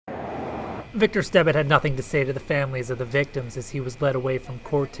Victor Steban had nothing to say to the families of the victims as he was led away from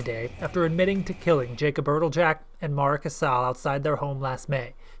court today after admitting to killing Jacob Erdeljac and Mara Casale outside their home last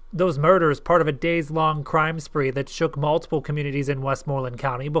May. Those murders part of a days-long crime spree that shook multiple communities in Westmoreland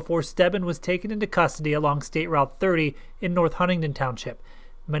County before Steban was taken into custody along State Route 30 in North Huntington Township.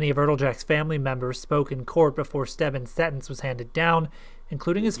 Many of Erdeljac's family members spoke in court before Steban's sentence was handed down,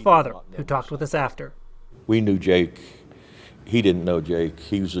 including his father, who talked with us after. We knew Jake. He didn't know Jake.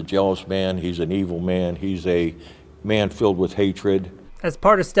 He was a jealous man. He's an evil man. He's a man filled with hatred. As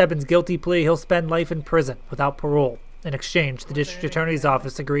part of Steban's guilty plea, he'll spend life in prison without parole. In exchange, the district attorney's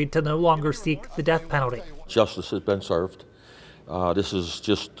office agreed to no longer seek the death penalty. Justice has been served. This is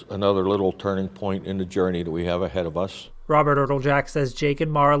just another little turning point in the journey that we have ahead of us. Robert Erdeljac says Jake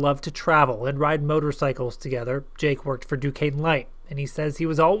and Mara loved to travel and ride motorcycles together. Jake worked for Duquesne Light, and he says he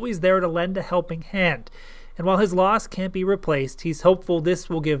was always there to lend a helping hand. And while his loss can't be replaced, he's hopeful this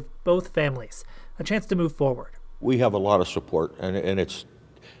will give both families a chance to move forward. We have a lot of support, and it's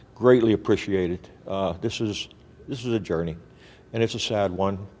greatly appreciated. This is a journey, and it's a sad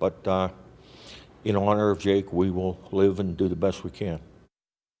one, but in honor of Jake, we will live and do the best we can.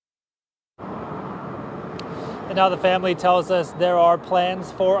 And now the family tells us there are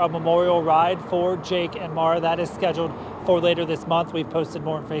plans for a memorial ride for Jake and Mara. That is scheduled for later this month. We've posted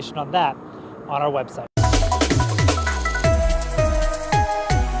more information on that on our website.